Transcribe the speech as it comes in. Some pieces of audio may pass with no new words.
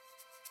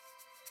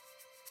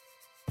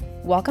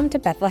Welcome to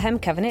Bethlehem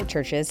Covenant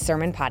Church's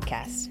Sermon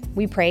Podcast.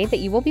 We pray that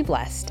you will be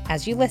blessed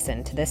as you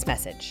listen to this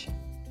message.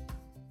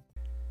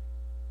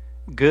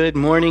 Good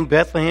morning,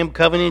 Bethlehem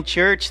Covenant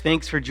Church.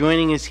 Thanks for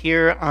joining us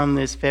here on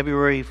this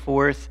February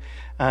 4th.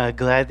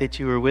 Glad that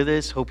you were with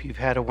us. Hope you've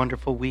had a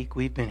wonderful week.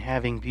 We've been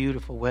having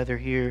beautiful weather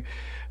here.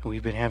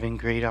 We've been having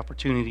great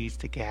opportunities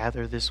to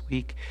gather this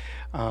week.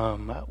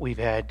 We've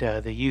had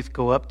the youth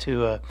go up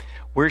to a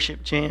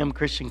worship jam,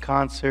 Christian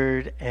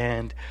concert,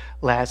 and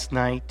last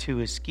night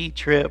to a ski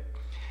trip.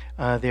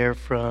 They're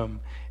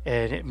from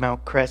at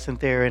Mount Crescent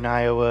there in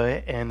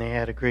Iowa, and they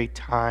had a great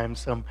time.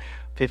 Some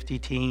 50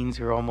 teens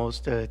are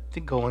almost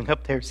going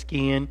up there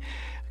skiing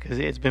because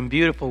it's been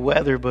beautiful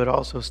weather, but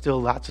also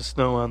still lots of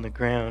snow on the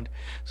ground.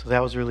 So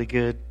that was really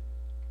good.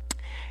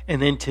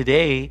 And then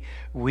today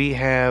we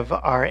have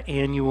our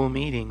annual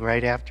meeting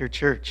right after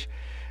church.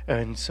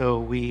 And so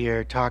we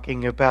are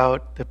talking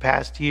about the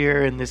past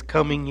year and this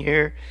coming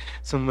year,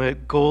 some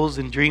goals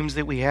and dreams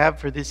that we have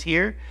for this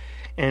year.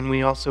 And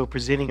we also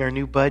presenting our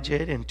new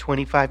budget and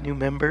 25 new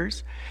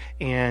members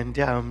and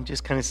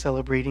just kind of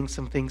celebrating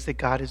some things that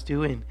God is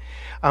doing.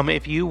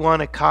 If you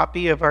want a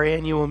copy of our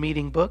annual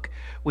meeting book,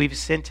 we've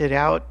sent it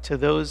out to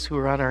those who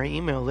are on our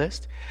email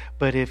list.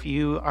 But if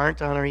you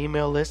aren't on our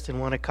email list and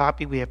want a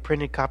copy, we have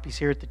printed copies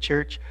here at the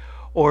church,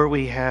 or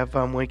we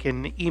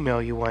can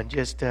email you one.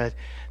 Just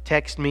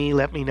text me,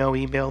 let me know,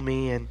 email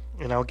me, and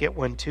I'll get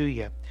one to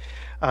you.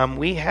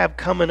 We have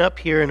coming up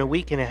here in a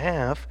week and a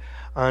half,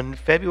 on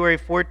February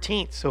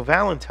 14th, so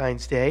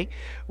Valentine's Day,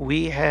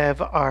 we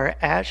have our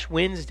Ash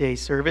Wednesday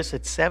service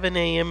at 7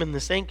 a.m. in the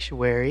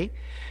sanctuary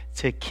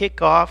to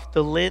kick off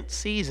the Lent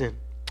season.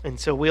 And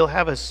so we'll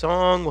have a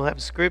song, we'll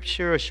have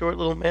scripture, a short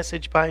little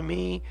message by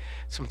me,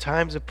 some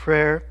times of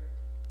prayer,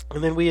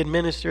 and then we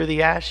administer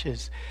the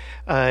ashes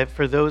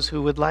for those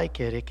who would like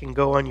it. It can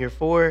go on your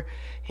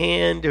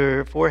forehand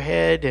or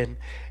forehead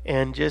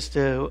and just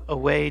a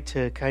way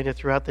to kind of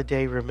throughout the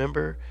day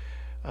remember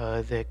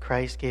that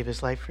Christ gave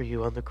his life for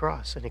you on the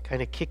cross. And it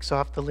kind of kicks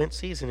off the Lent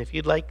season. If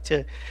you'd like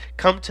to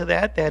come to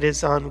that, that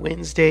is on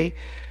Wednesday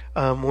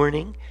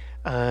morning,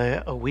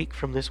 a week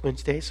from this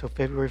Wednesday, so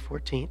February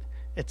 14th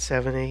at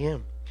 7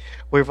 a.m.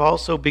 We've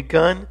also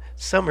begun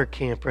summer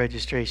camp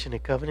registration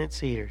at Covenant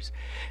Cedars.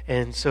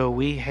 And so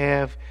we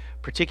have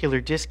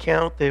particular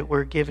discount that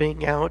we're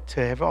giving out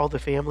to have all the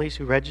families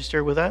who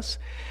register with us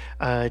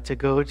to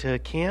go to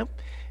camp.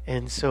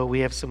 And so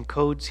we have some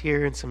codes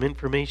here and some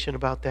information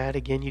about that.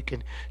 Again, you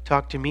can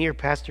talk to me or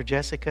Pastor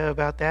Jessica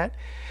about that,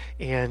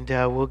 and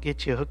we'll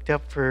get you hooked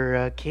up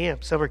for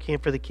summer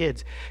camp for the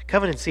kids.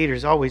 Covenant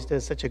Cedars always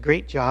does such a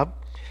great job,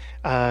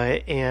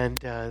 and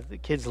the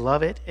kids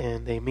love it,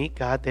 and they meet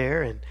God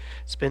there and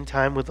spend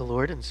time with the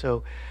Lord. And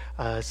so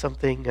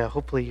something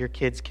hopefully your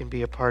kids can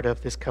be a part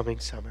of this coming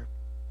summer.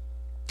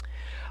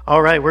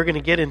 All right, we're going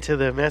to get into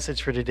the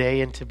message for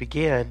today, and to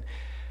begin,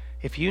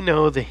 if you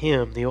know the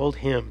hymn, the old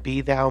hymn,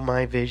 Be Thou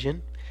My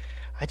Vision,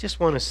 I just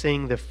want to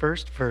sing the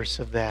first verse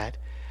of that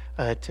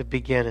to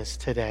begin us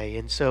today.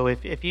 And so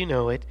if you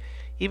know it,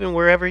 even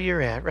wherever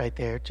you're at right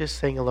there, just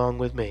sing along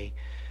with me.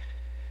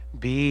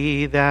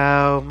 Be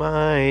Thou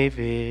my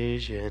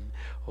vision,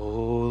 O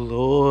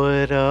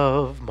Lord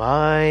of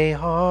my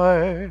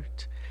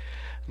heart.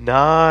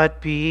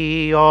 Not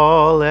be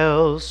all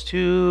else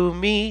to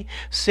me,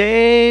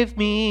 save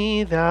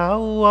me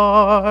Thou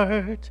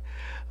art.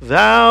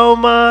 Thou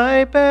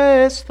my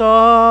best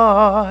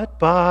thought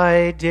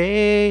by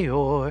day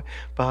or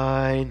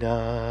by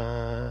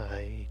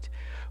night,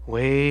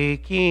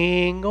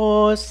 waking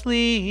or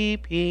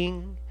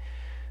sleeping,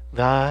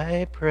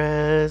 thy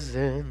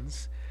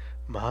presence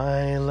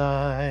my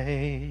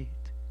light.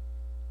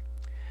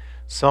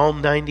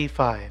 Psalm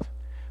 95,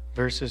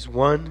 verses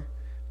 1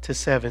 to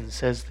 7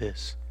 says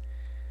this: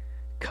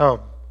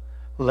 Come,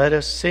 let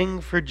us sing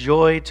for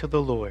joy to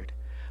the Lord.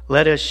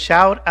 Let us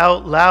shout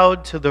out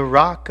loud to the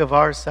rock of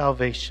our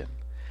salvation.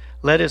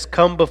 Let us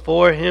come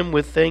before him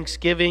with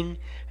thanksgiving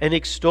and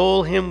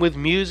extol him with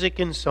music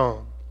and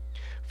song.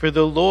 For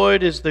the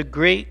Lord is the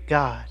great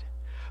God,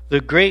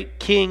 the great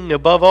King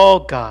above all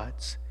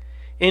gods.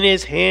 In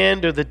his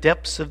hand are the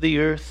depths of the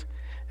earth,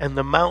 and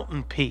the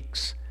mountain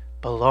peaks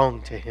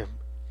belong to him.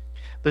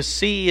 The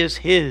sea is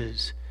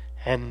his,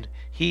 and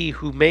he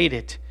who made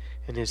it,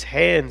 and his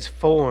hands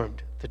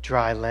formed the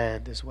dry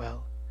land as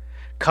well.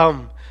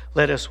 Come,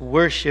 let us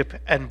worship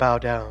and bow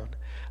down.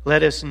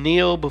 Let us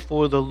kneel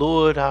before the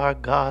Lord our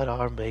God,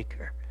 our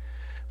Maker.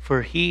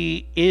 For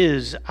he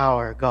is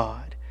our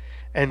God,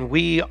 and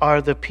we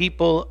are the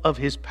people of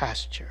his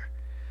pasture,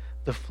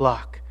 the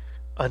flock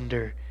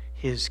under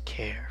his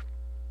care.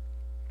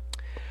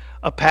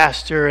 A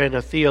pastor and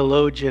a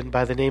theologian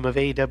by the name of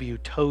A.W.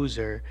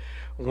 Tozer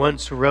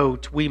once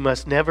wrote, "We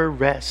must never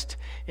rest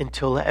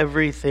until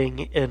everything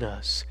in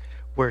us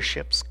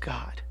worships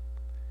God."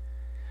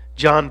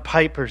 John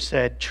Piper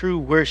said, "True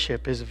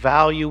worship is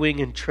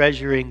valuing and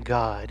treasuring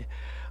God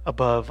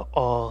above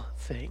all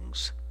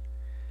things."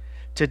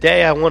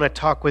 Today I want to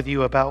talk with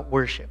you about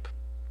worship,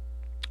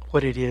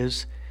 what it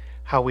is,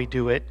 how we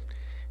do it,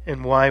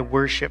 and why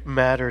worship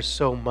matters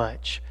so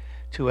much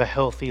to a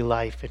healthy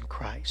life in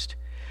Christ.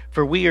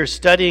 For we are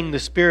studying the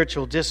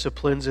spiritual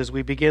disciplines as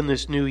we begin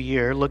this new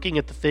year, looking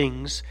at the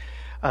things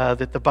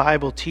that the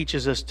Bible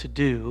teaches us to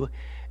do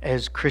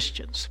as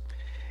Christians.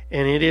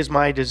 And it is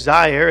my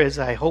desire, as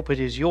I hope it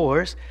is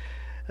yours,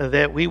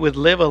 that we would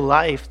live a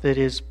life that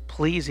is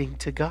pleasing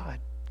to God.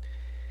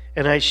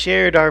 And I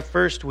shared our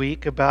first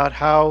week about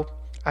how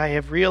I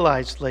have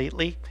realized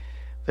lately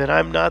that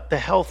I'm not the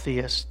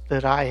healthiest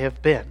that I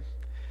have been.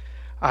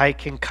 I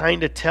can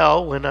kind of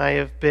tell when I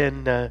have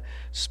been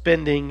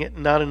spending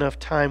not enough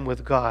time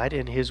with God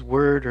in His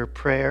Word or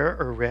prayer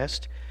or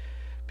rest,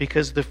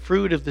 because the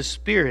fruit of the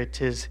Spirit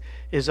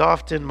is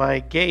often my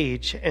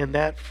gauge, and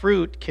that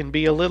fruit can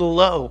be a little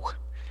low.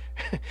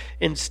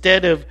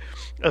 Instead of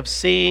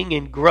seeing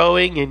and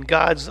growing in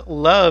God's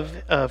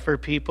love for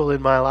people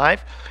in my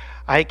life,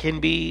 I can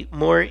be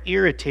more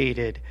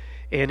irritated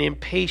and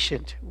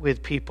impatient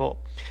with people.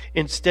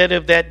 Instead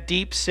of that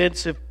deep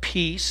sense of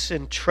peace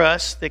and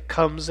trust that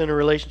comes in a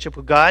relationship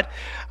with God,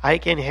 I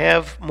can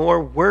have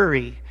more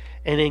worry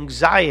and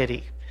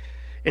anxiety.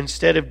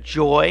 Instead of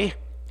joy,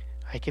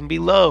 I can be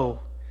low.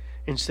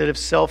 Instead of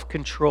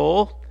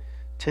self-control,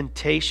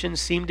 temptation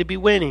seems to be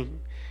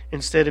winning.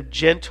 Instead of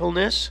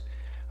gentleness,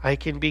 I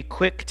can be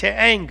quick to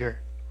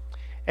anger.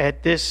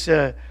 At this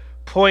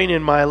point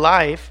in my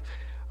life,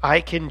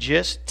 I can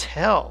just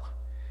tell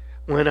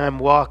when I'm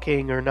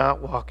walking or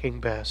not walking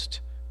best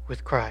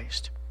with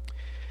Christ.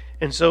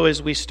 And so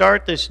as we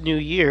start this new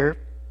year,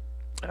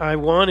 I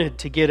wanted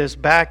to get us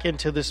back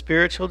into the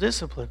spiritual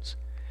disciplines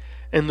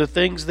and the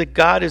things that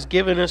God has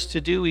given us to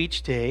do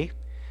each day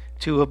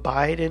to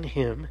abide in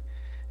Him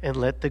and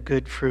let the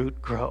good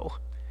fruit grow,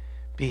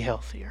 be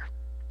healthier.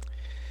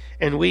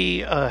 And we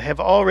have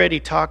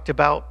already talked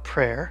about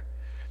prayer.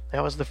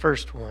 That was the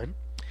first one.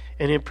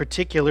 And in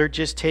particular,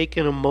 just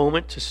taking a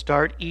moment to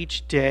start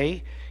each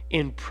day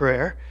in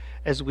prayer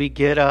as we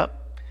get up,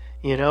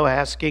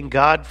 asking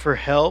God for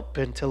help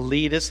and to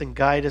lead us and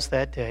guide us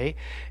that day.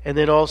 And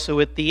then also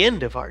at the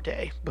end of our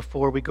day,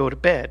 before we go to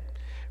bed,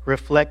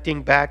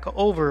 reflecting back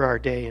over our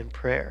day in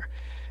prayer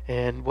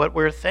and what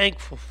we're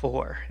thankful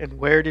for and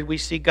where did we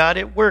see God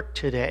at work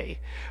today?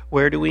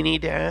 Where do we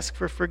need to ask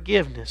for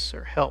forgiveness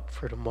or help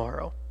for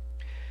tomorrow?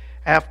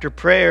 After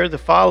prayer, the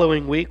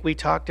following week, we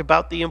talked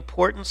about the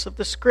importance of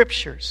the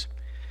Scriptures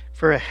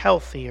for a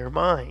healthier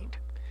mind.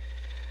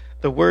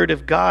 The Word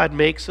of God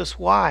makes us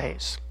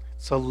wise.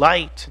 It's a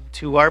light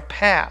to our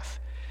path,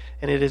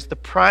 and it is the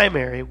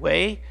primary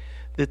way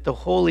that the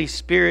Holy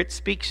Spirit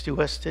speaks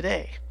to us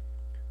today,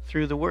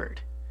 through the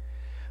Word.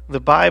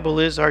 The Bible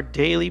is our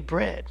daily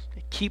bread.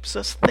 It keeps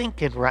us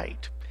thinking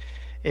right.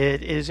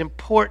 It is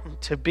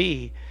important to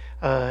be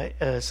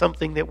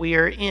something that we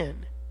are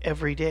in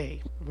every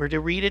day. We're to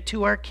read it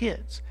to our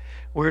kids.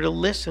 We're to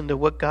listen to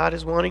what God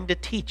is wanting to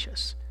teach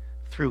us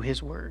through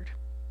His Word.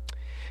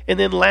 And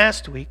then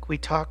last week we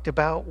talked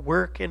about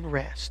work and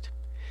rest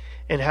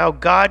and how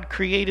God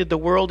created the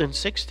world in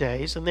 6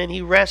 days and then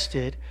He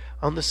rested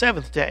on the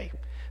seventh day,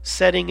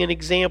 setting an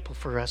example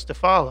for us to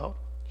follow.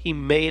 He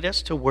made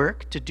us to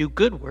work, to do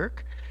good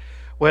work,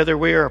 whether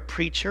we're a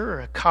preacher or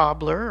a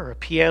cobbler or a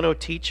piano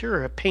teacher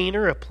or a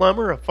painter, a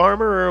plumber, a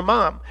farmer, or a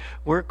mom.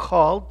 We're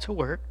called to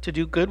work, to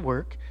do good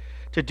work,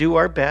 to do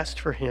our best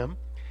for Him.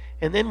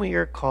 And then we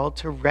are called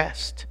to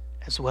rest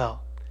as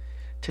well,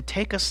 to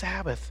take a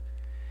Sabbath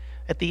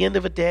at the end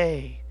of a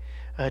day,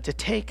 to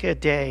take a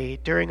day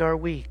during our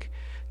week,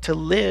 to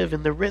live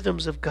in the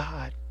rhythms of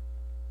God,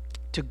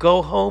 to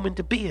go home and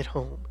to be at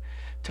home,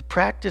 to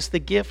practice the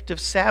gift of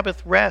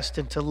Sabbath rest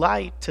and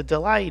to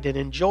delight and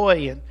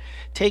enjoy and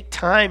take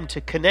time to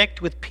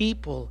connect with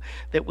people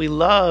that we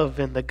love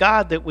and the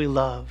God that we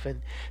love,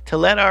 and to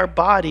let our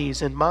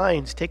bodies and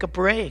minds take a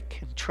break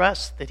and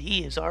trust that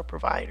He is our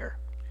provider.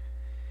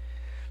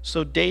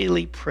 So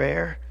daily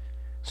prayer,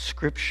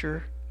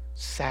 Scripture,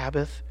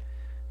 Sabbath,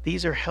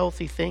 these are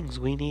healthy things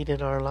we need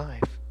in our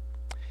life.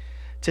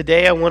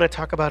 Today I want to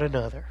talk about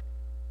another,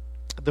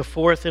 the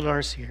fourth in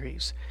our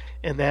series,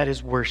 and that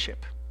is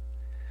worship.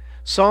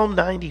 Psalm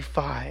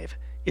 95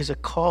 is a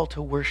call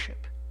to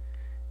worship.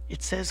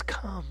 It says,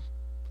 come.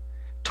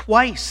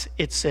 Twice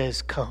it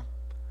says, come.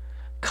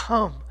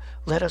 Come,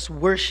 let us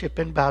worship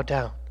and bow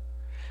down.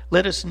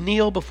 Let us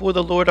kneel before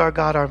the Lord our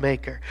God, our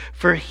Maker,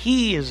 for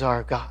He is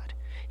our God.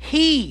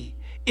 He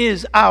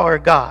is our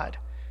God.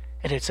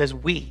 And it says,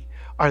 we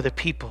are the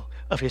people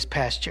of His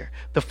pasture,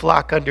 the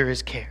flock under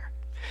His care.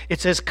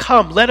 It says,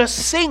 come, let us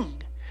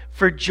sing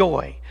for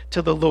joy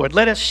to the Lord.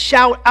 Let us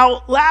shout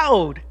out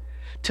loud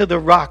to the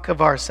rock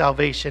of our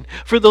salvation.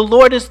 For the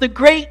Lord is the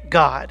great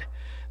God,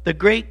 the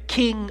great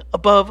King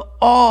above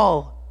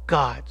all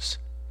gods.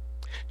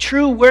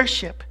 True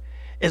worship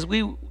is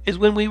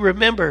when we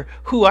remember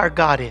who our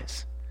God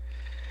is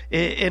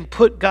and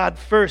put God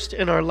first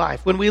in our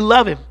life. When we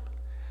love Him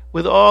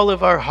with all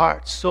of our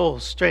heart, soul,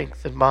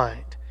 strength, and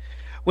mind.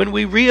 When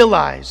we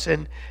realize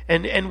and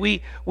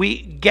we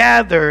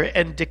gather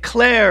and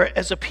declare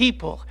as a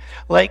people,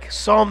 like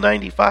Psalm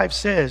 95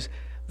 says,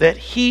 that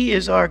He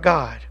is our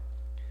God.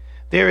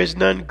 There is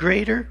none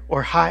greater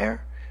or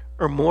higher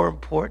or more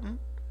important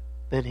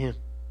than him.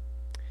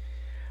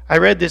 I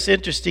read this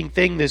interesting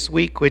thing this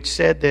week which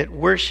said that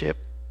worship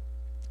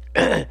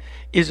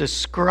is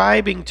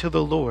ascribing to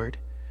the Lord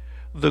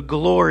the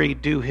glory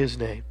due his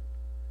name.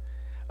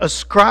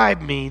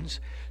 Ascribe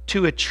means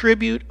to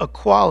attribute a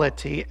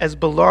quality as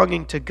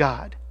belonging to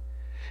God.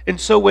 And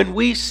so when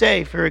we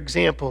say, for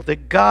example,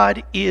 that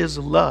God is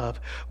love,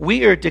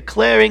 we are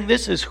declaring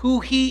this is who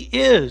he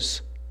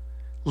is,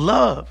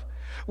 love.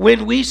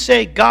 When we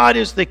say God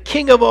is the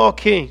King of all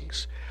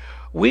kings,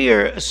 we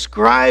are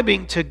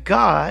ascribing to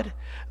God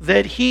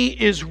that he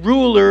is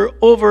ruler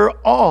over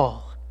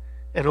all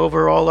and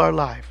over all our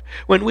life.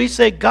 When we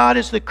say God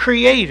is the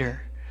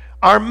creator,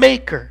 our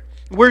maker,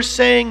 we're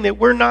saying that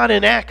we're not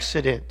an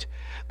accident,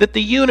 that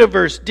the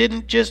universe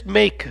didn't just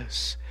make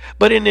us,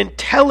 but an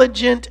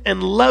intelligent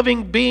and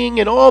loving being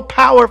and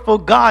all-powerful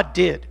God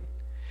did.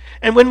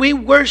 And when we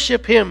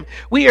worship him,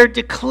 we are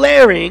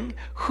declaring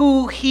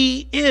who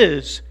he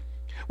is.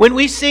 When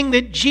we sing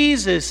that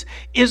Jesus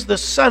is the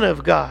Son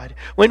of God,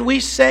 when we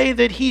say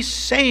that he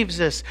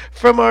saves us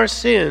from our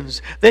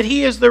sins, that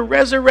he is the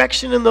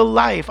resurrection and the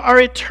life, our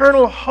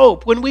eternal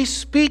hope, when we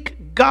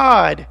speak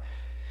God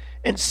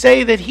and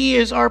say that he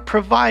is our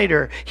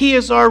provider, he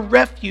is our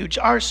refuge,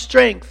 our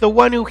strength, the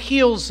one who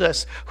heals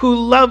us, who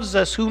loves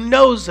us, who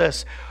knows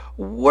us,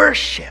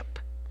 worship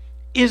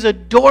is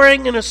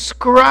adoring and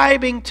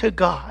ascribing to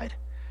God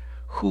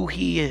who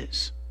he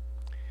is.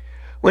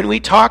 When we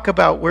talk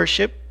about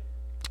worship,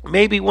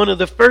 maybe one of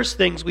the first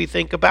things we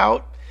think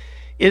about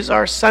is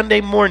our Sunday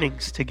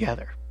mornings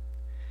together.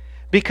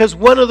 Because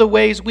one of the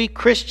ways we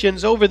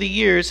Christians over the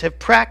years have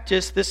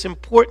practiced this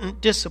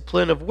important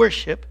discipline of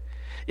worship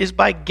is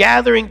by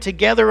gathering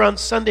together on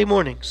Sunday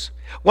mornings.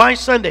 Why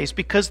Sundays?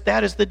 Because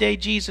that is the day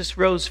Jesus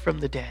rose from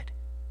the dead.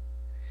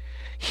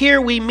 Here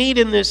we meet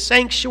in this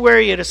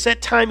sanctuary at a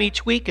set time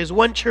each week as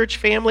one church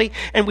family,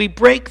 and we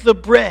break the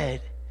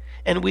bread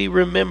and we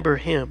remember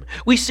him.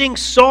 We sing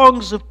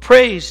songs of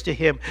praise to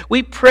him.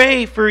 We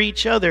pray for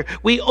each other.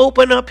 We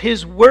open up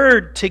his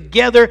word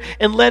together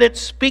and let it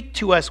speak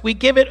to us. We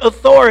give it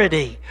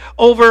authority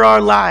over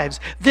our lives.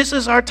 This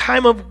is our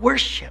time of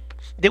worship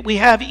that we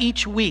have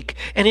each week,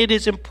 and it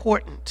is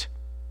important.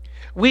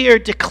 We are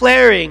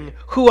declaring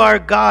who our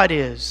God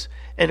is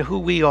and who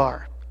we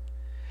are.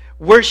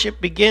 Worship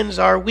begins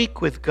our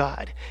week with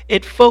God.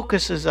 It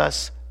focuses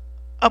us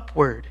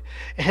upward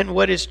and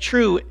what is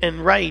true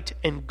and right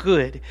and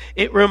good.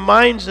 It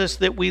reminds us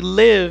that we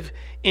live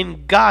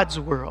in God's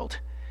world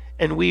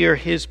and we are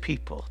his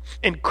people.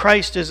 And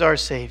Christ is our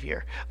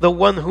Savior, the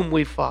one whom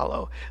we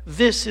follow.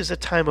 This is a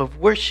time of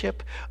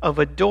worship, of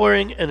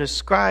adoring and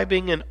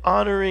ascribing and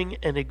honoring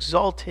and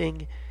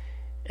exalting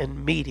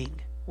and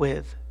meeting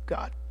with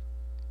God.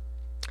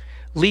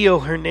 Leo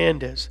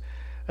Hernandez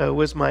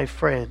was my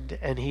friend,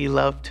 and he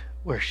loved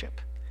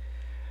worship.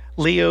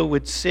 Leo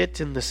would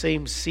sit in the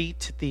same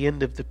seat at the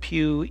end of the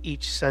pew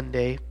each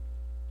Sunday,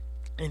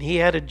 and he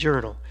had a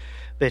journal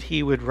that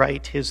he would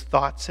write his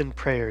thoughts and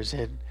prayers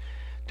in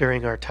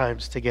during our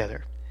times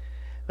together.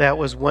 That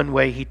was one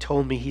way he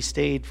told me he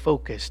stayed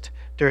focused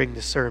during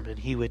the sermon.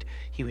 He would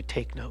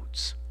take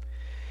notes.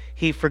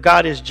 He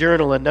forgot his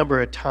journal a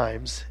number of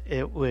times.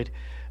 It would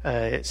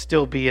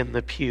still be in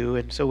the pew,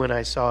 and so when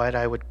I saw it,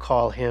 I would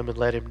call him and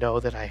let him know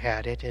that I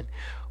had it. And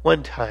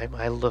one time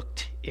I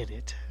looked in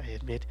it, I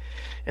admit,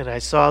 and I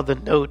saw the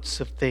notes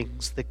of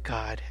things that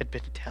God had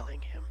been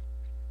telling him.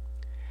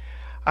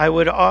 I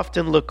would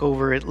often look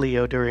over at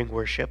Leo during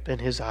worship,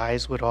 and his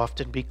eyes would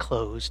often be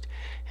closed,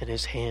 and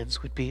his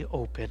hands would be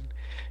open.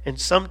 And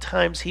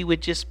sometimes he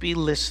would just be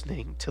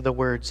listening to the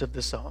words of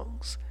the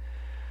songs,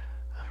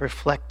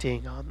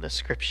 reflecting on the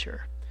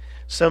scripture.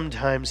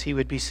 Sometimes he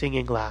would be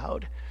singing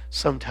loud,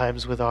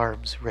 sometimes with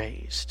arms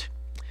raised.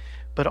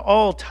 But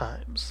all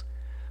times,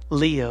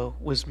 Leo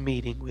was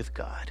meeting with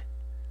God,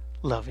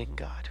 loving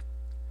God.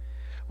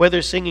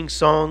 Whether singing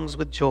songs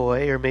with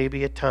joy or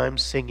maybe at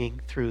times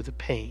singing through the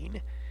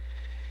pain,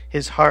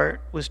 his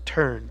heart was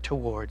turned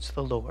towards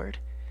the Lord.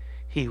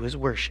 He was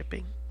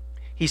worshiping.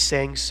 He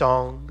sang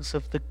songs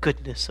of the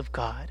goodness of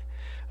God,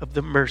 of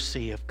the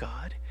mercy of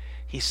God.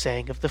 He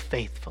sang of the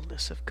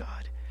faithfulness of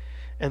God.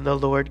 And the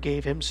Lord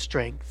gave him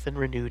strength and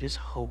renewed his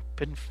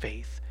hope and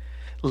faith.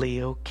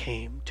 Leo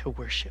came to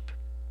worship.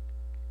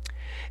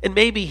 And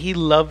maybe he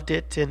loved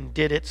it and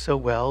did it so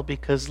well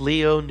because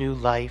Leo knew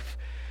life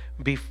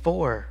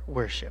before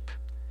worship,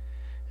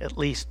 at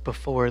least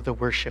before the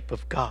worship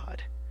of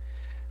God.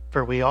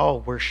 For we all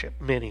worship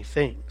many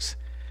things,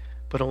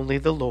 but only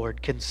the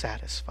Lord can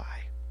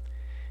satisfy.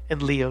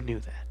 And Leo knew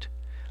that.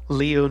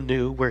 Leo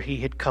knew where he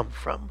had come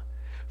from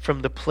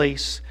the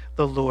place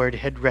the Lord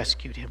had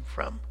rescued him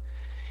from.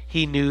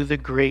 He knew the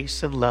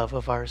grace and love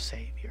of our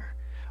Savior,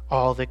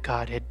 all that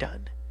God had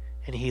done,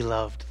 and he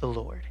loved the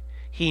Lord.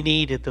 He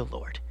needed the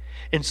Lord.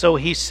 And so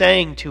he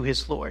sang to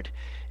his Lord,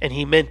 and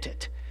he meant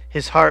it.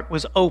 His heart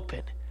was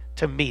open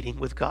to meeting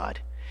with God.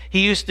 He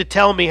used to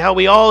tell me how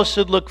we all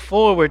should look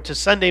forward to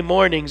Sunday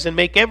mornings and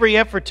make every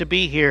effort to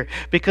be here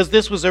because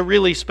this was a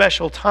really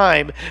special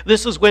time.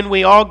 This is when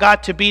we all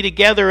got to be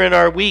together in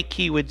our week,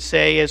 he would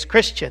say, as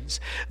Christians.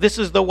 This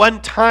is the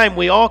one time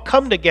we all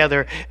come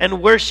together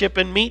and worship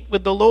and meet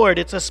with the Lord.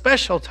 It's a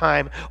special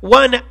time,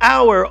 1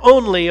 hour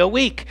only a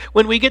week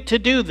when we get to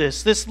do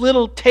this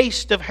little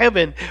taste of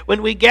heaven,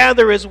 when we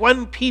gather as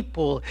one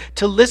people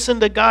to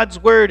listen to God's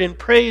word and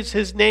praise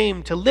his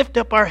name, to lift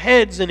up our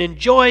heads and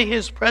enjoy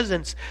his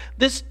presence.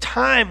 This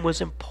time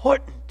was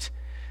important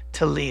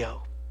to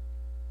Leo.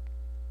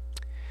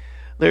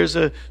 There's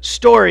a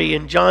story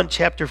in John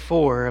chapter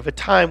 4 of a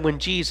time when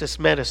Jesus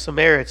met a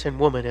Samaritan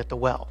woman at the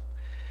well.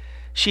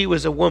 She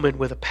was a woman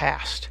with a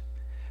past,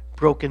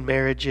 broken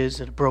marriages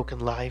and a broken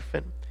life,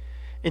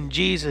 and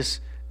Jesus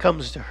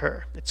comes to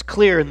her. It's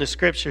clear in the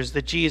scriptures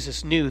that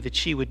Jesus knew that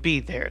she would be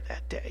there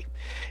that day,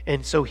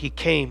 and so he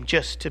came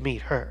just to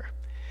meet her.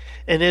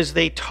 And as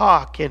they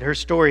talk and her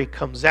story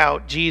comes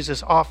out,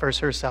 Jesus offers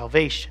her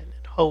salvation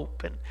and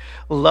hope and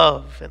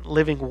love and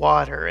living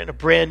water and a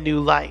brand new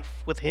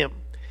life with him.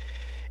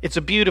 It's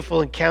a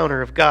beautiful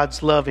encounter of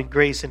God's love and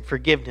grace and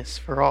forgiveness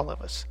for all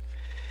of us.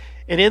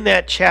 And in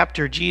that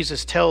chapter,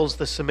 Jesus tells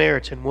the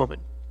Samaritan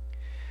woman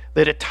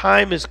that a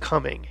time is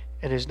coming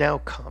and has now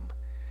come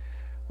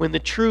when the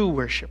true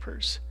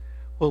worshipers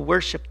will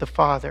worship the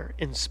Father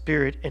in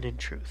spirit and in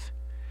truth.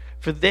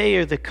 For they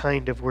are the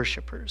kind of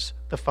worshipers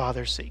the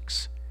Father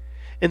seeks.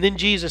 And then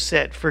Jesus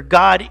said, for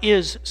God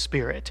is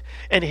spirit,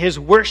 and his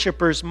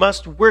worshipers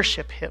must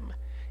worship him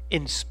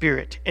in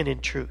spirit and in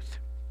truth.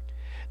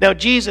 Now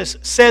Jesus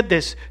said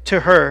this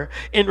to her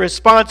in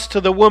response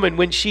to the woman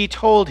when she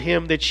told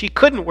him that she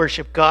couldn't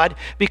worship God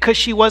because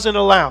she wasn't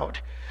allowed.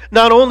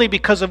 Not only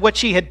because of what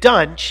she had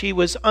done, she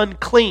was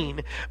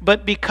unclean,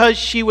 but because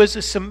she was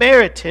a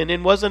Samaritan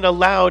and wasn't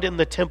allowed in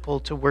the temple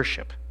to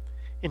worship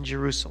in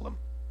Jerusalem.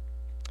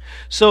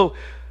 So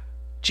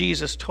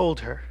Jesus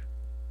told her,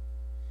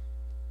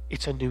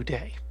 it's a new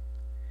day.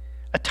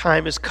 A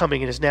time is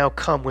coming and has now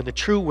come when the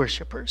true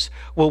worshipers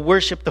will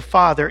worship the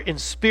Father in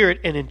spirit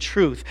and in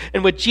truth.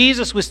 And what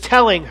Jesus was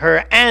telling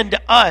her and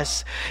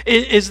us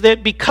is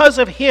that because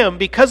of him,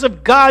 because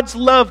of God's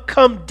love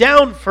come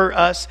down for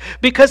us,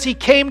 because he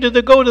came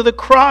to go to the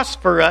cross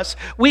for us,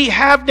 we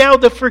have now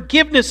the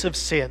forgiveness of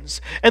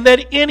sins. And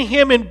that in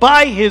him and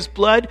by his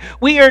blood,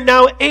 we are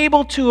now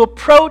able to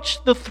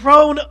approach the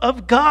throne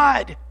of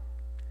God.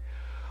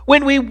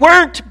 When we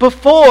weren't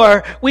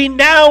before, we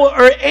now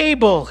are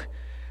able.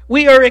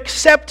 We are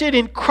accepted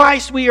in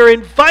Christ. We are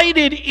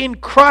invited in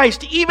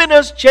Christ, even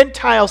as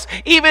Gentiles,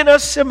 even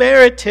as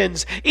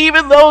Samaritans,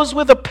 even those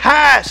with a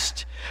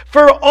past.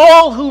 For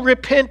all who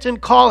repent and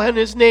call on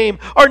his name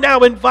are now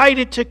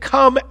invited to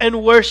come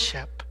and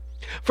worship.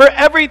 For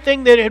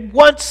everything that had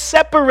once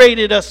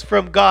separated us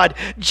from God,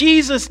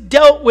 Jesus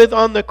dealt with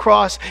on the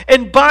cross.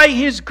 And by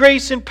his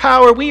grace and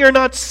power, we are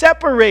not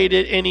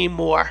separated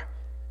anymore.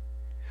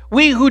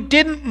 We who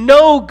didn't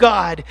know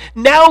God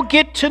now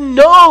get to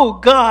know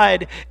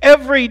God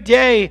every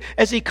day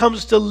as he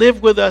comes to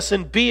live with us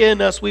and be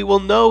in us. We will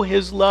know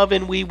his love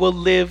and we will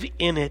live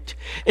in it.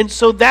 And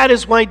so that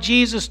is why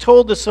Jesus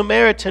told the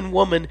Samaritan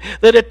woman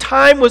that a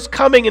time was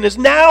coming and has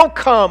now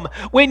come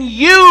when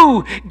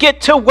you get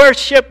to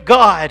worship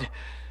God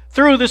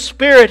through the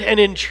Spirit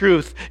and in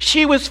truth.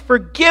 She was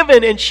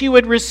forgiven and she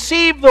would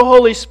receive the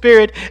Holy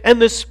Spirit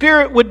and the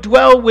Spirit would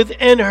dwell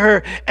within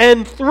her.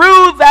 And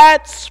through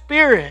that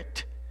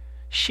Spirit,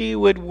 she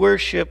would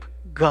worship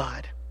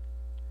God.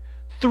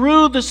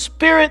 Through the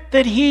Spirit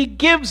that he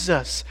gives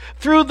us,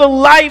 through the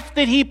life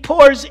that he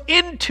pours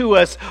into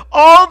us,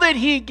 all that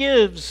he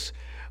gives,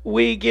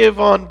 we give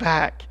on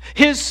back.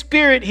 His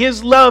Spirit,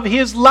 his love,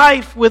 his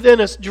life within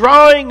us,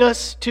 drawing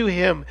us to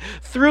him.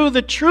 Through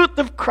the truth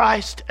of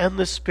Christ and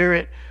the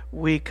Spirit,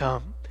 we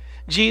come.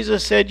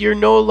 Jesus said, you're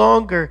no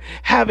longer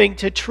having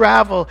to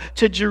travel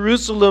to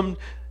Jerusalem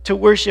to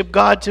worship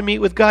God, to meet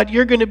with God.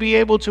 You're going to be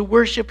able to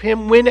worship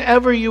him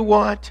whenever you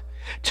want.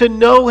 To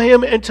know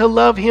him and to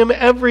love him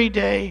every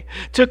day,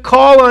 to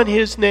call on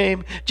his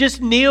name. Just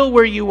kneel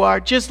where you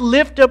are. Just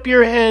lift up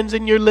your hands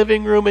in your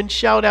living room and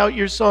shout out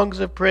your songs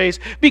of praise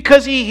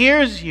because he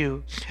hears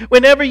you.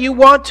 Whenever you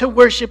want to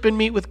worship and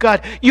meet with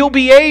God, you'll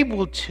be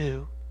able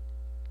to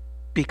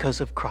because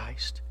of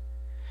Christ.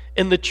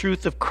 In the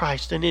truth of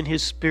Christ and in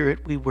his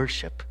Spirit we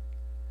worship.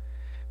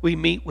 We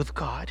meet with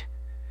God.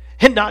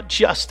 And not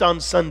just on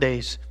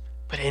Sundays,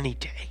 but any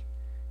day,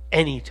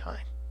 anytime.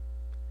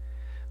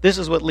 This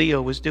is what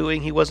Leo was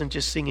doing. He wasn't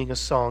just singing a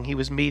song. He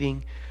was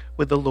meeting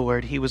with the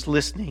Lord. He was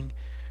listening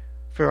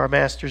for our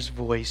Master's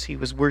voice. He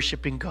was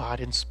worshiping God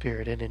in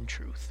spirit and in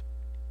truth.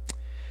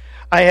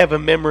 I have a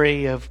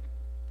memory of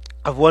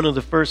one of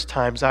the first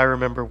times I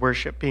remember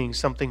worship being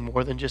something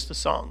more than just a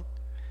song.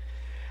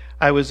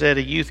 I was at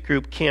a youth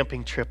group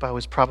camping trip. I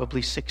was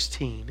probably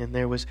 16, and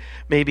there was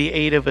maybe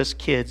 8 of us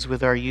kids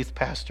with our youth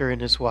pastor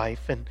and his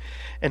wife,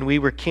 and we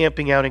were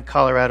camping out in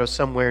Colorado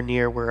somewhere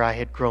near where I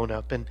had grown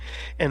up.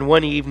 And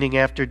one evening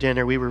after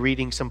dinner, we were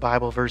reading some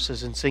Bible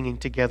verses and singing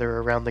together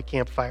around the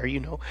campfire,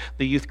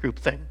 the youth group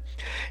thing.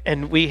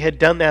 And we had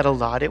done that a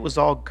lot. It was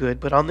all good,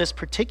 but on this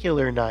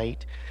particular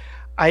night,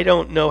 I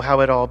don't know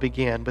how it all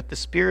began, but the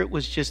Spirit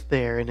was just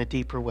there in a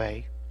deeper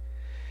way.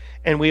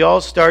 And we all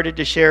started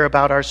to share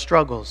about our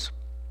struggles.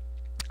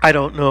 I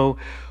don't know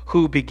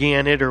who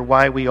began it or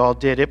why we all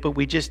did it, but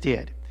we just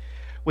did.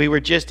 We were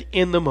just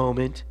in the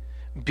moment,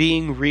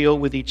 being real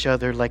with each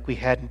other like we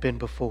hadn't been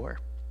before.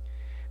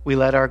 We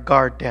let our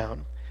guard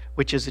down,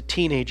 which as a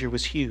teenager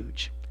was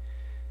huge.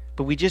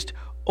 But we just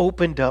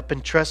opened up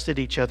and trusted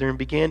each other and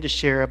began to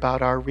share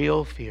about our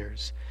real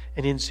fears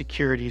and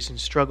insecurities and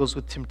struggles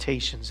with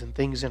temptations and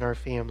things in our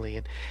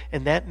family.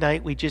 And that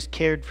night we just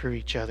cared for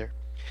each other.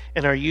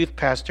 And our youth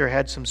pastor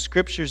had some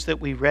scriptures that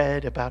we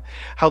read about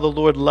how the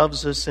Lord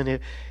loves us. And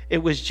it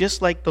was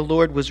just like the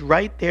Lord was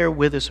right there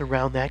with us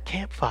around that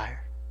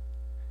campfire.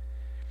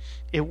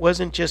 It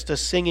wasn't just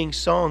us singing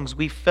songs.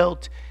 We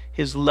felt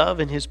His love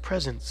and His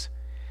presence.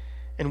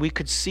 And we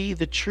could see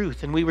the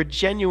truth. And we were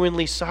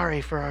genuinely sorry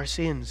for our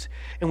sins.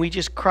 And we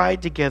just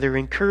cried together,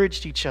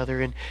 encouraged each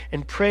other,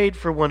 and prayed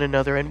for one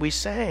another. And we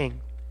sang.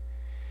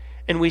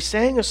 And we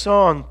sang a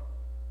song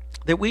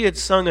that we had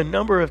sung a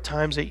number of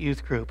times at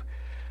youth group.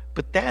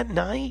 But that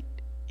night,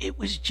 it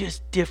was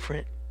just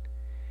different.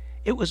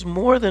 It was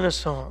more than a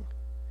song.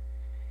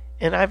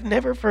 And I've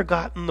never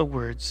forgotten the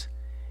words.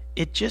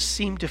 It just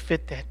seemed to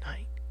fit that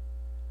night.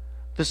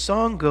 The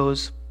song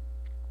goes,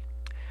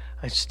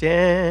 I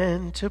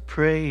stand to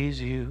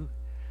praise you,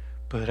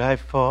 but I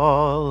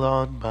fall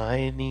on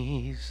my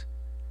knees.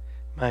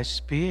 My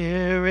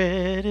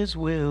spirit is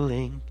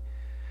willing,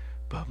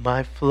 but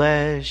my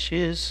flesh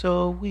is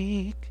so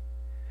weak.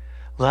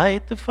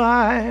 Light the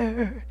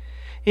fire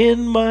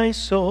in my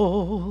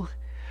soul,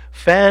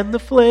 fan the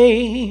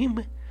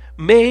flame,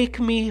 make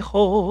me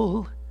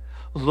whole.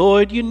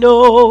 Lord, you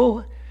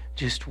know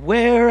just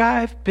where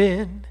I've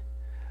been,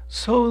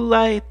 so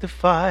light the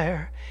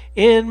fire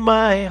in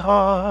my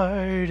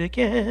heart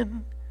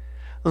again.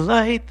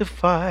 Light the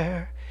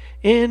fire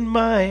in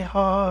my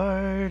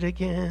heart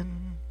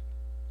again.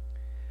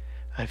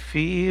 I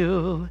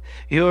feel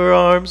your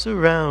arms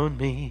around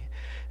me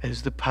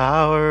as the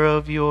power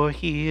of your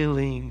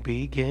healing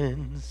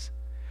begins.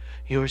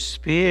 Your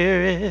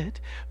Spirit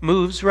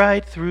moves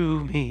right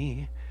through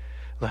me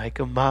like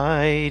a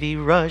mighty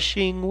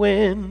rushing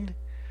wind.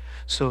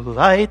 So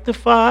light the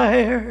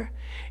fire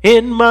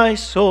in my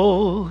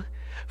soul,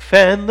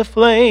 fan the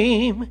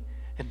flame,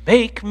 and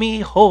make me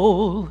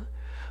whole.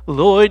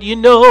 Lord, you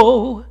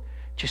know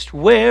just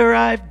where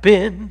I've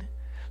been,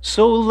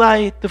 so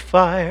light the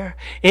fire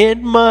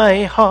in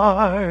my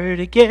heart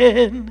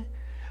again.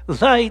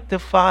 Light the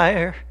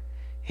fire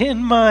in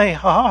my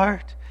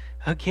heart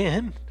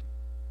again.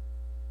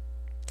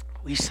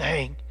 We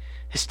sang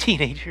as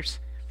teenagers.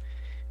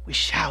 We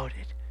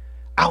shouted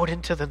out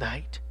into the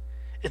night,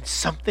 and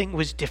something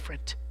was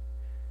different.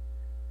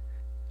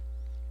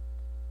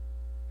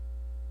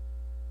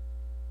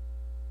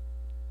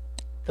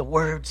 The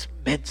words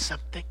meant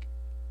something.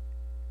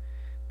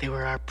 They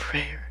were our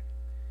prayer.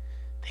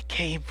 They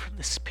came from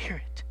the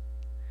Spirit.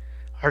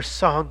 Our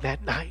song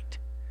that night,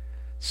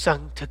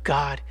 sung to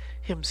God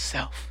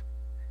Himself.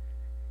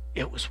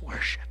 It was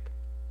worship.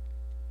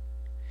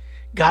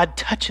 God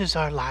touches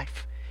our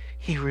life.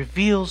 He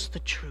reveals the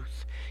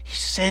truth. He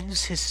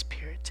sends His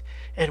Spirit,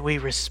 and we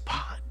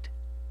respond.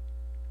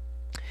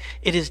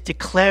 It is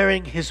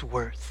declaring His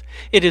worth.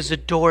 It is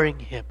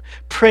adoring Him,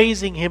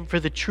 praising Him for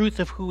the truth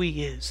of who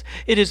He is.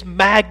 It is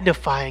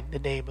magnifying the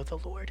name of the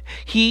Lord.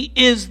 He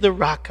is the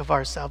rock of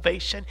our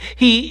salvation.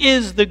 He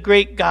is the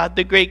great God,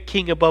 the great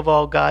King above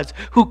all gods,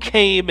 who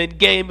came and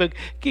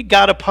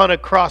got upon a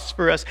cross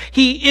for us.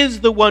 He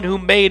is the one who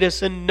made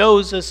us and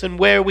knows us and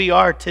where we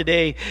are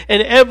today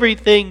and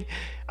everything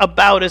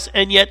about us,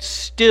 and yet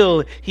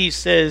still He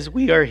says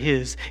we are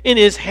His. In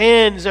His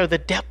hands are the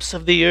depths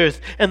of the earth,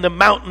 and the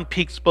mountain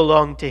peaks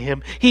belong to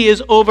Him. He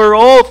is over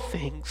all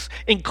things,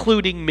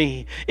 including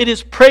me. It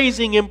is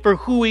praising Him for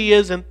who He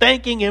is and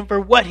thanking Him for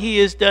what He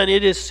has done.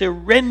 It is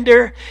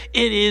surrender.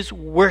 It is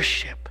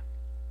worship.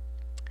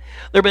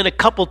 There have been a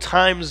couple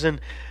times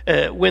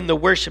when the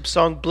worship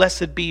song,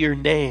 Blessed Be Your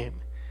Name,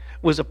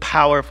 was a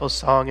powerful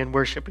song in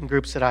worship in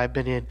groups that I've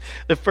been in.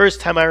 The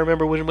first time I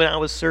remember when I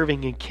was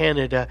serving in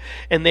Canada,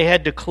 and they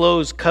had to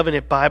close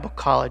Covenant Bible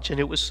College, and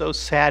it was so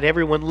sad.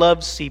 Everyone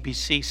loved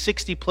CBC,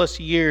 60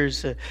 plus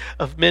years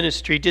of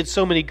ministry, did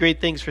so many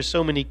great things for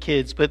so many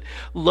kids, but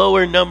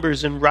lower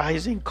numbers and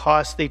rising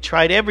costs. They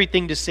tried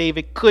everything to save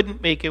it,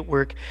 couldn't make it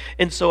work.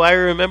 And so I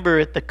remember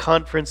at the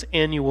conference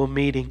annual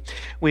meeting,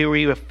 where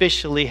we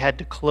officially had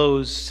to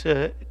close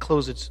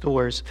its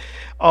doors.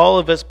 All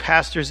of us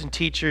pastors and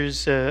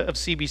teachers of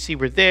CBC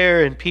were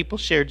there, and people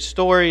shared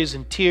stories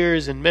and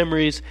tears and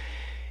memories.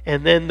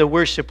 And then the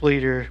worship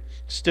leader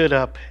stood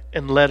up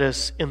and led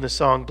us in the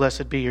song,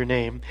 Blessed Be Your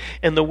Name.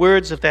 And the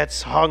words of that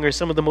song are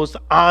some of the most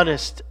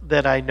honest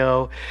that I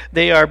know.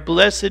 They are,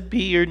 blessed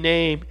be your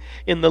name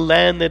in the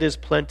land that is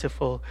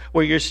plentiful,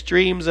 where your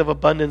streams of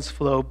abundance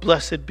flow.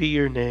 Blessed be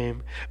your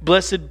name.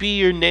 Blessed be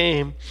your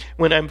name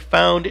when I'm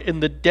found in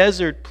the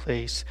desert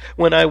place,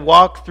 when I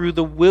walk through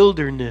the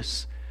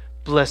wilderness.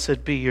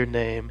 Blessed be your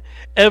name.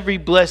 Every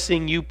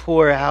blessing you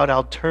pour out,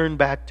 I'll turn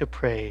back to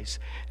praise.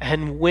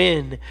 And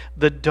when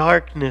the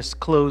darkness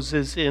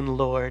closes in,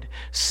 Lord,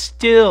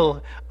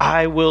 still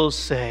I will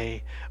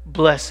say,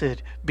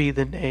 blessed be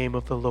the name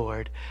of the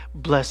Lord.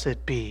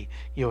 Blessed be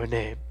your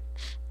name.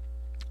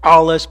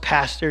 All us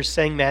pastors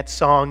sang that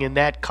song in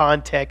that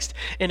context,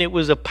 and it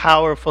was a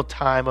powerful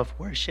time of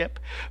worship.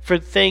 For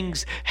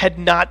things had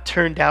not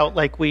turned out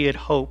like we had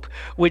hoped,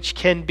 which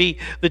can be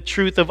the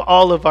truth of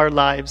all of our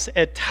lives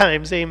at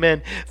times.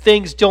 Amen.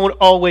 Things don't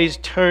always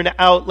turn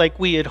out like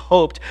we had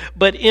hoped,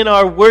 but in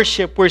our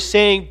worship we're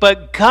saying,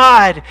 but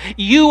God,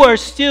 you are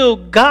still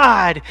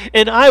God,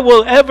 and I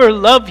will ever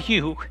love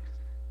you.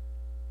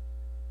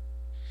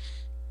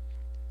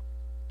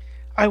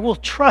 I will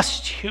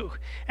trust you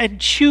and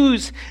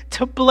choose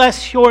to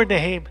bless your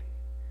name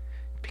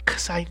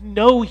because I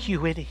know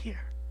you in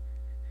here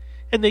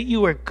and that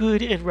you are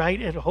good and right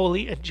and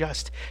holy and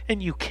just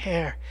and you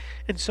care.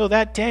 And so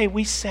that day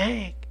we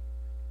sang,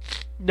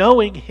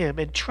 knowing him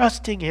and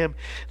trusting him,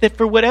 that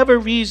for whatever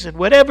reason,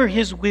 whatever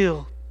his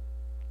will,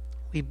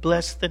 we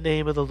bless the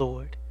name of the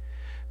Lord.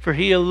 For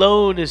he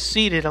alone is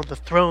seated on the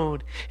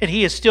throne, and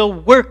he is still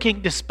working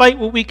despite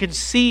what we can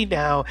see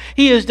now.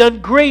 He has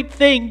done great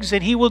things,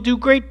 and he will do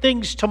great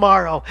things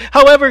tomorrow,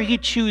 however he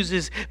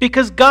chooses,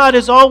 because God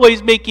is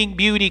always making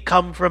beauty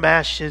come from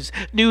ashes,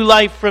 new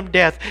life from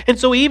death. And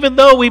so even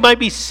though we might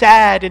be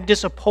sad and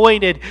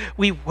disappointed,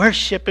 we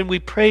worship and we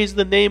praise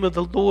the name of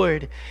the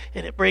Lord,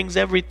 and it brings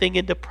everything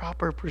into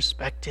proper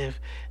perspective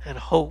and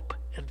hope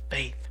and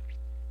faith.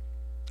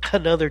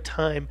 Another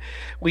time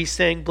we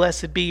sang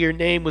Blessed Be Your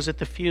Name was at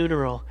the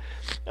funeral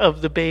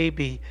of the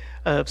baby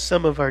of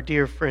some of our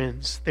dear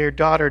friends. Their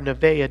daughter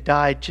Nevaeh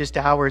died just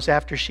hours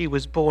after she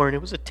was born.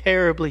 It was a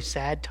terribly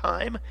sad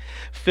time,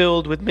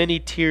 filled with many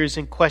tears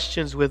and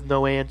questions with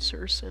no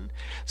answers. And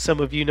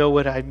some of you know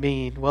what I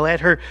mean. Well,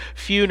 at her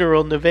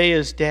funeral,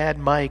 Nevaeh's dad,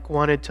 Mike,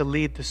 wanted to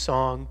lead the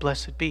song,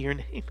 Blessed Be Your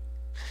Name.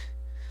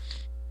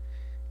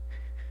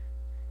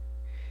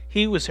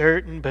 He was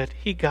hurting, but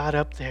he got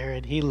up there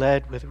and he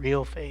led with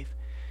real faith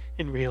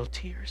and real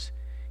tears.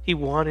 He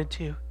wanted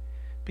to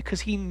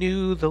because he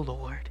knew the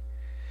Lord.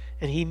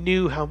 And he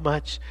knew how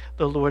much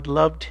the Lord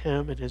loved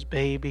him and his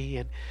baby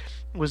and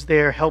was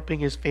there helping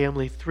his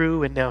family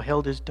through and now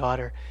held his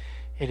daughter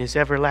in his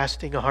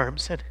everlasting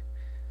arms. And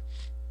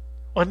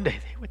one day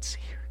they would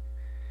see her.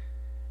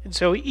 And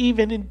so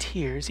even in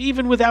tears,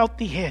 even without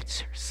the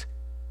answers,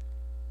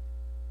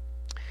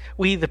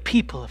 we, the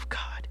people of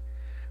God,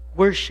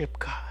 worship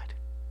God.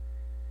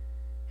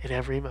 In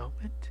every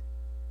moment,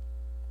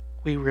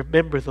 we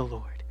remember the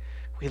Lord.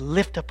 We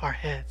lift up our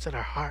heads and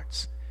our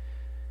hearts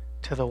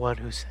to the one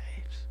who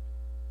saves.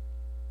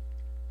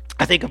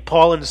 I think of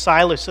Paul and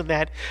Silas in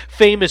that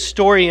famous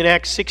story in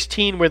Acts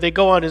 16 where they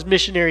go on his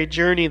missionary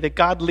journey that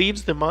God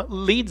leads them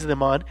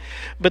on,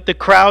 but the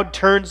crowd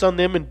turns on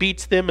them and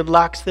beats them and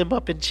locks them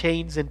up in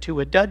chains into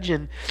a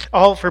dungeon,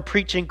 all for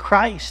preaching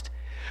Christ.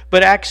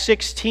 But Acts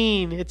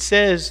 16, it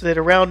says that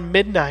around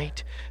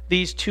midnight,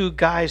 these two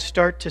guys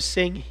start to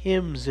sing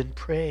hymns and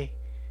pray.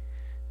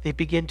 They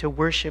begin to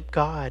worship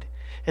God.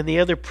 And the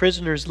other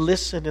prisoners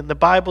listen. And the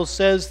Bible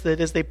says that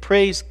as they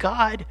praise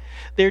God,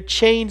 their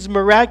chains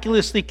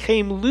miraculously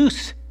came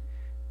loose.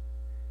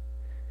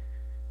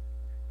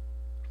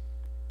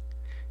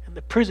 And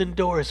the prison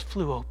doors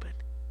flew open.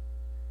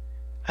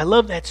 I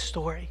love that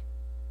story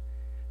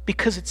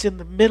because it's in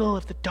the middle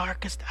of the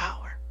darkest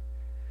hour.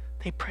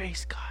 They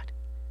praise God.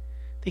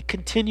 They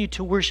continue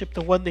to worship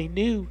the one they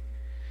knew.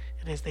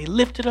 And as they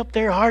lifted up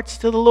their hearts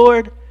to the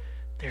Lord,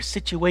 their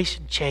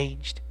situation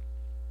changed.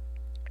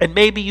 And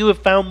maybe you have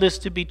found this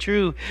to be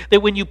true,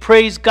 that when you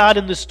praise God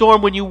in the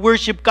storm, when you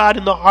worship God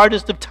in the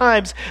hardest of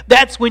times,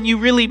 that's when you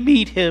really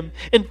meet him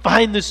and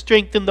find the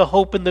strength and the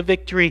hope and the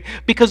victory,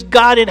 because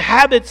God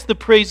inhabits the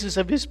praises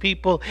of his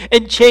people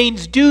and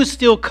chains do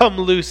still come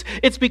loose.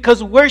 It's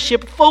because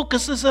worship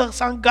focuses us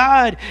on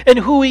God and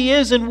who he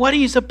is and what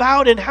he's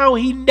about and how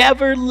he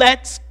never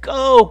lets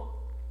go.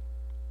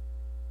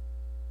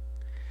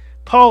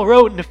 Paul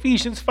wrote in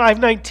Ephesians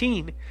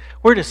 5:19,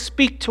 we're to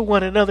speak to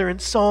one another in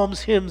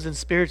psalms, hymns, and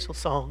spiritual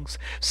songs,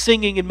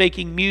 singing and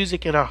making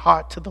music in our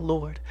heart to the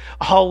Lord,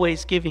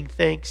 always giving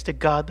thanks to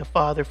God the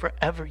Father for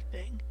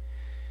everything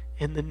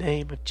in the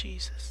name of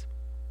Jesus.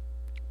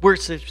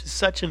 Worship is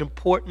such an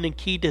important and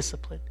key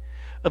discipline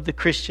of the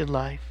Christian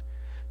life.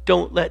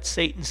 Don't let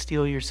Satan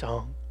steal your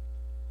song.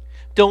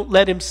 Don't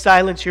let him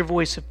silence your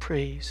voice of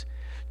praise.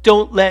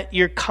 Don't let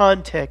your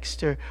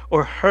context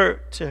or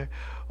hurt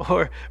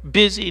or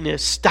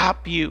busyness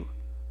stop you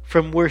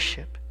from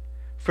worship.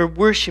 For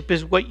worship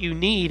is what you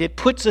need. It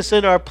puts us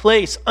in our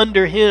place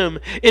under Him.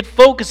 It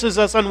focuses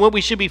us on what we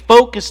should be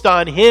focused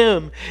on,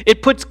 Him.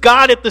 It puts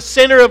God at the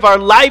center of our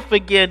life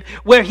again,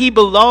 where He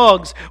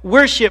belongs.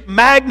 Worship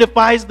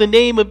magnifies the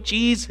name of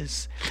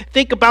Jesus.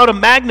 Think about a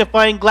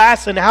magnifying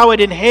glass and how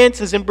it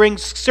enhances and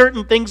brings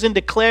certain things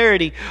into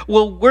clarity.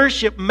 Well,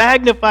 worship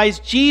magnifies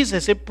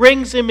Jesus. It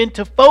brings Him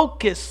into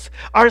focus.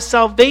 Our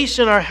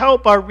salvation, our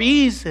help, our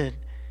reason,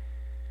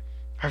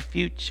 our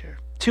future.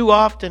 Too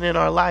often in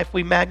our life,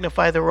 we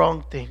magnify the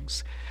wrong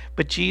things.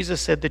 But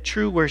Jesus said the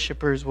true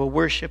worshipers will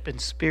worship in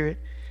spirit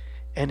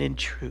and in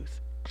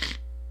truth.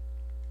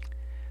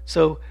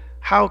 So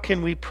how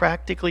can we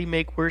practically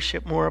make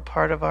worship more a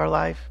part of our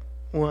life?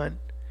 1,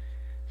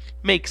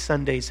 make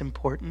Sundays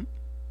important.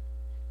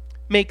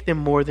 Make them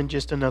more than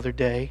just another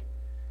day.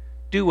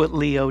 Do what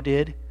Leo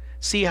did.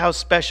 See how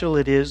special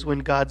it is when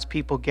God's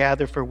people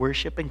gather for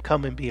worship, and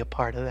come and be a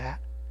part of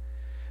that.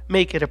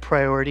 Make it a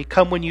priority.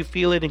 Come when you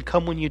feel it and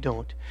come when you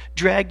don't.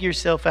 Drag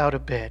yourself out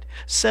of bed.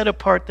 Set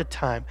apart the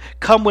time.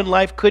 Come when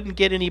life couldn't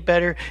get any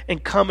better,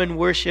 and come and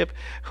worship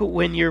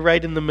when you're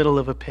right in the middle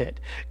of a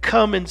pit.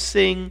 Come and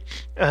sing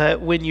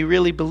when you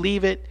really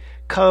believe it.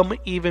 Come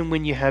even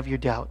when you have your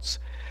doubts.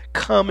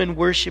 Come and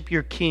worship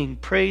your King.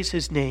 Praise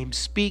His name.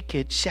 Speak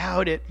it.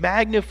 Shout it.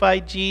 Magnify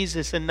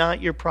Jesus and not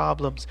your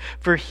problems.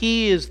 For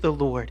He is the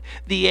Lord,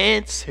 the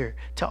answer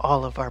to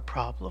all of our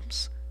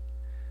problems.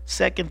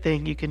 Second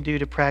thing you can do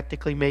to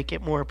practically make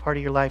it more a part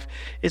of your life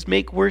is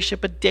make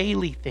worship a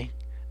daily thing,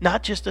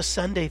 not just a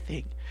Sunday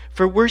thing.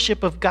 For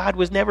worship of God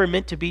was never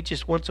meant to be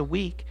just once a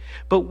week,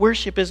 but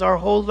worship is our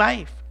whole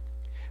life.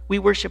 We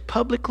worship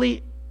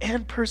publicly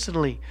and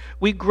personally.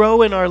 We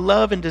grow in our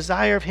love and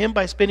desire of Him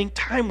by spending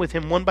time with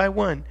Him one by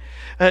one,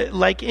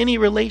 like any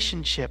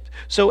relationship.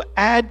 So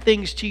add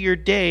things to your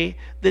day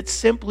that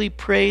simply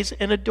praise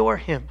and adore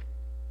Him.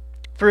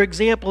 For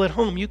example, at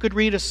home, you could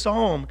read a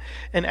psalm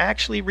and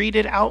actually read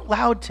it out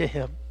loud to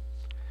Him.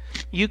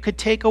 You could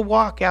take a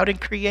walk out in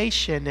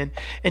creation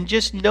and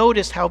just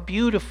notice how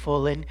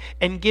beautiful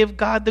and give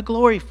God the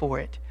glory for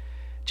it.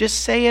 Just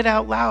say it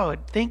out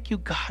loud. Thank you,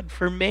 God,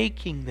 for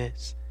making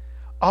this.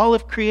 All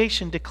of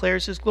creation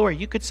declares His glory.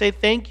 You could say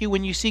thank you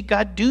when you see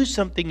God do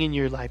something in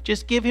your life.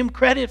 Just give Him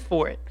credit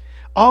for it.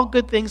 All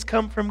good things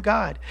come from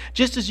God.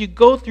 Just as you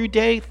go through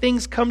day,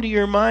 things come to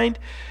your mind.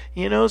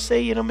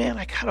 Say, man,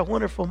 I got a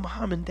wonderful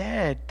mom and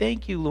dad.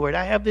 Thank you, Lord.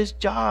 I have this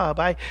job.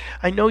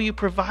 I know you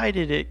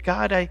provided it.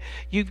 God,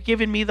 you've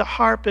given me the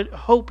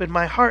hope in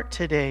my heart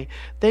today.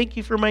 Thank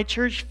you for my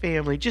church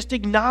family. Just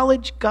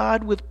acknowledge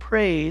God with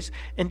praise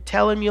and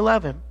tell Him you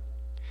love Him.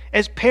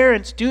 As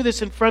parents, do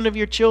this in front of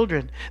your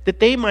children, that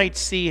they might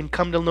see and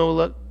come to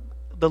know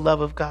the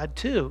love of God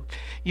too.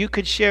 You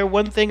could share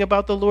one thing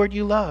about the Lord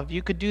you love.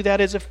 You could do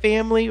that as a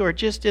family or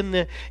just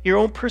in your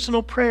own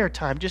personal prayer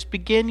time. Just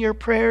begin your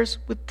prayers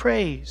with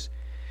praise.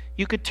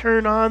 You could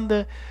turn on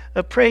the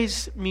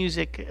praise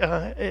music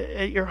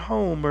at your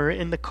home or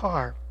in the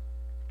car.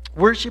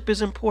 Worship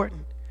is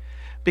important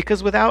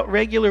because without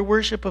regular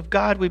worship of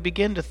God, we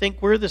begin to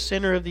think we're the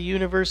center of the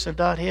universe and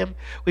not Him.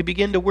 We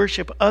begin to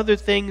worship other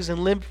things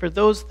and live for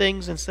those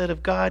things instead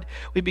of God.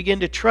 We begin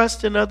to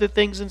trust in other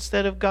things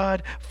instead of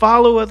God,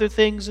 follow other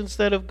things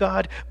instead of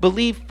God,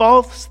 believe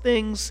false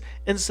things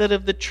instead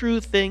of the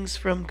true things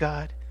from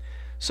God.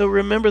 So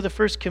remember, the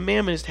first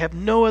commandment is to have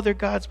no other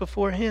gods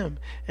before Him,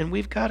 and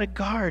we've got to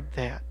guard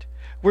that.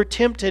 We're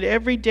tempted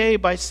every day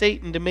by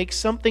Satan to make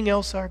something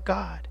else our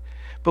God.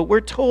 But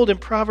we're told in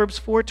Proverbs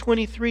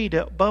 4:23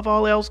 to, above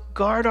all else,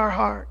 guard our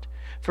heart,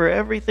 for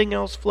everything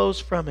else flows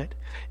from it.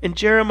 In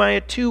Jeremiah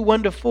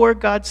 2:1-4,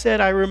 God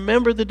said, I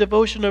remember the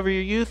devotion of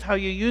your youth, how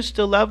you used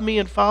to love me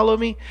and follow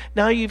me.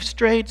 Now you've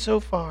strayed so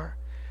far.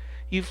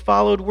 You've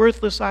followed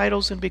worthless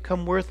idols and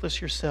become worthless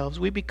yourselves.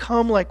 We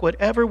become like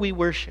whatever we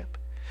worship.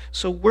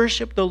 So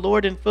worship the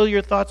Lord and fill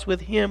your thoughts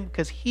with Him,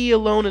 because He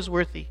alone is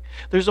worthy.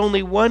 There's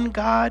only one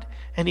God,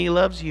 and He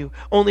loves you.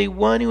 Only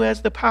one who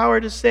has the power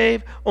to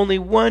save. Only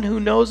one who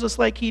knows us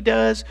like He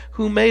does,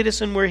 who made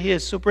us and we're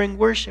His. So bring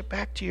worship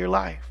back to your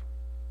life.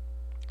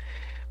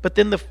 But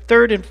then the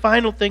third and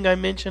final thing I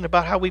mentioned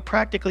about how we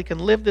practically can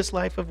live this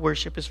life of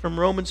worship is from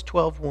Romans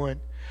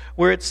 12:1.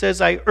 Where it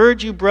says, I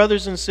urge you,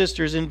 brothers and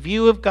sisters, in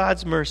view of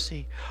God's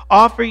mercy,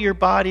 offer your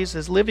bodies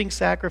as living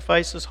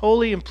sacrifices,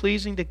 holy and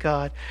pleasing to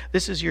God.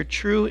 This is your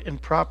true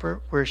and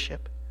proper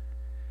worship.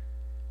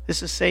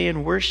 This is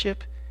saying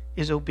worship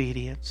is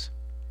obedience.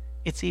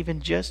 It's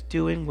even just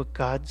doing what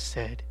God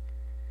said.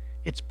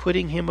 It's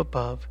putting Him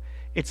above.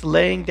 It's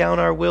laying down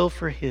our will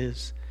for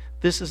His.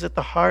 This is at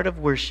the heart of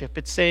worship.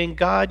 It's saying,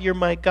 God, you're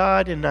my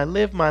God, and I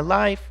live my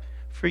life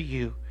for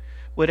you.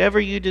 Whatever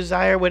you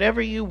desire,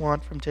 whatever you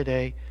want from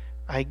today,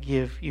 I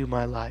give you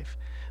my life.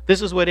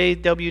 This is what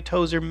A.W.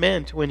 Tozer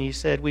meant when he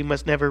said we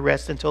must never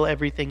rest until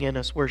everything in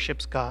us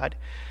worships God.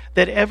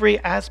 That every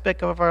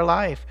aspect of our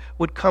life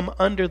would come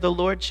under the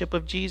lordship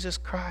of Jesus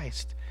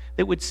Christ,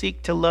 that would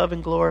seek to love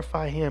and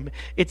glorify Him.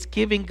 It's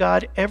giving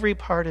God every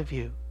part of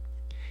you.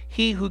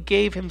 He who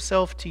gave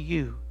Himself to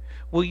you,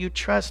 will you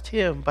trust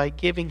Him by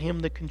giving Him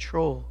the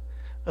control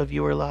of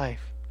your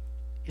life?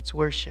 It's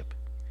worship.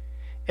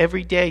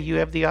 Every day you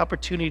have the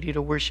opportunity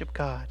to worship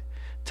God,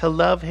 to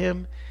love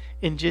Him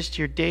in just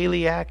your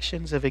daily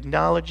actions of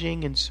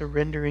acknowledging and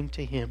surrendering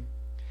to Him.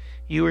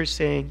 You are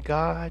saying,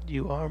 God,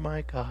 you are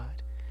my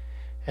God,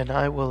 and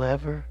I will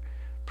ever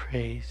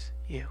praise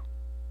you.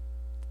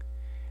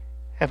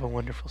 Have a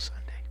wonderful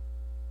Sunday.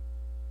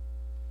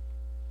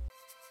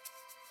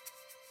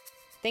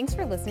 Thanks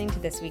for listening to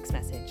this week's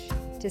message.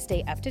 To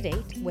stay up to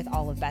date with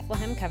all of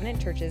Bethlehem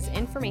Covenant Church's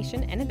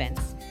information and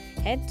events,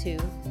 head to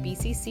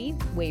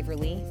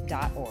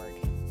bccwaverly.org.